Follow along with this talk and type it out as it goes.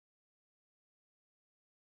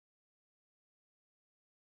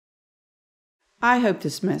I hope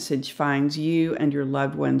this message finds you and your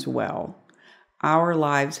loved ones well. Our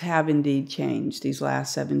lives have indeed changed these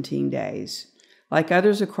last 17 days. Like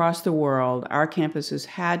others across the world, our campus has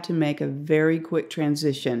had to make a very quick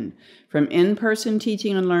transition from in-person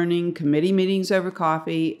teaching and learning, committee meetings over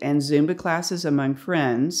coffee, and Zumba classes among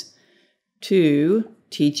friends, to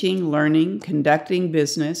teaching, learning, conducting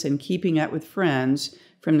business, and keeping up with friends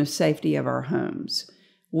from the safety of our homes.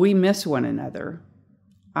 We miss one another.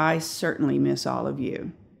 I certainly miss all of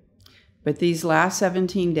you. But these last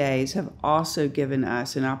 17 days have also given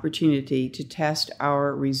us an opportunity to test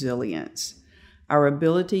our resilience, our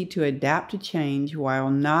ability to adapt to change while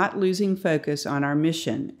not losing focus on our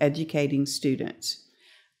mission, educating students.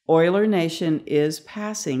 Euler Nation is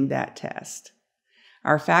passing that test.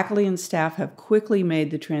 Our faculty and staff have quickly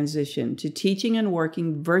made the transition to teaching and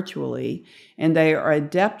working virtually, and they are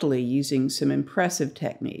adeptly using some impressive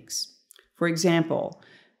techniques. For example,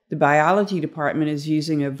 the biology department is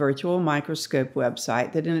using a virtual microscope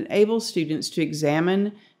website that enables students to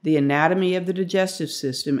examine the anatomy of the digestive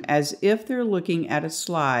system as if they're looking at a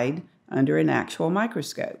slide under an actual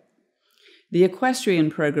microscope. The equestrian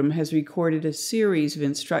program has recorded a series of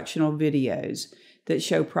instructional videos that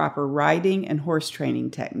show proper riding and horse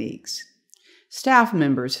training techniques. Staff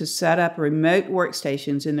members have set up remote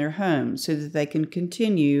workstations in their homes so that they can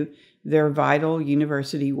continue their vital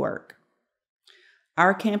university work.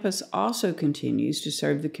 Our campus also continues to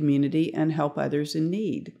serve the community and help others in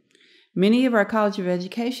need. Many of our College of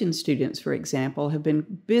Education students, for example, have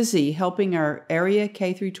been busy helping our area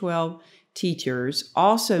K-12 teachers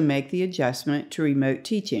also make the adjustment to remote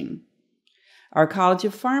teaching. Our College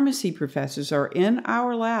of Pharmacy professors are in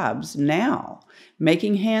our labs now,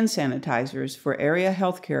 making hand sanitizers for area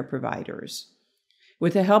healthcare providers.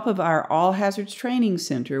 With the help of our All Hazards Training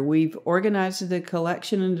Center, we've organized the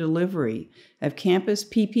collection and delivery of campus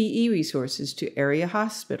PPE resources to area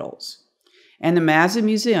hospitals. And the Mazza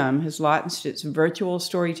Museum has launched its virtual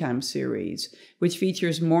Storytime series, which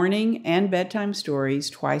features morning and bedtime stories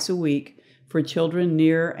twice a week for children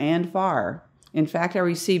near and far. In fact, I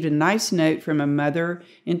received a nice note from a mother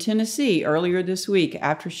in Tennessee earlier this week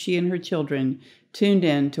after she and her children tuned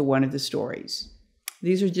in to one of the stories.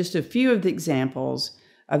 These are just a few of the examples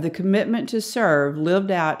of the commitment to serve lived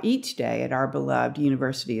out each day at our beloved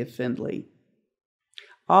University of Findlay.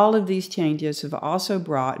 All of these changes have also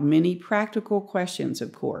brought many practical questions,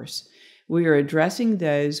 of course. We are addressing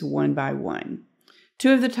those one by one.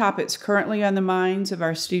 Two of the topics currently on the minds of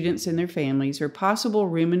our students and their families are possible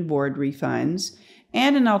room and board refunds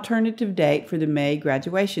and an alternative date for the May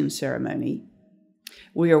graduation ceremony.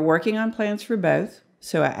 We are working on plans for both,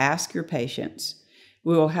 so I ask your patience.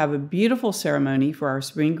 We will have a beautiful ceremony for our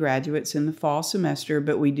spring graduates in the fall semester,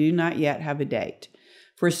 but we do not yet have a date.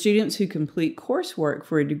 For students who complete coursework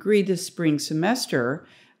for a degree this spring semester,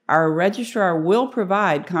 our registrar will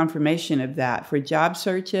provide confirmation of that for job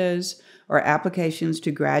searches or applications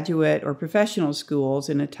to graduate or professional schools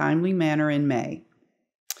in a timely manner in May.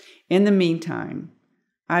 In the meantime,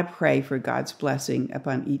 I pray for God's blessing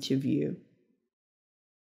upon each of you.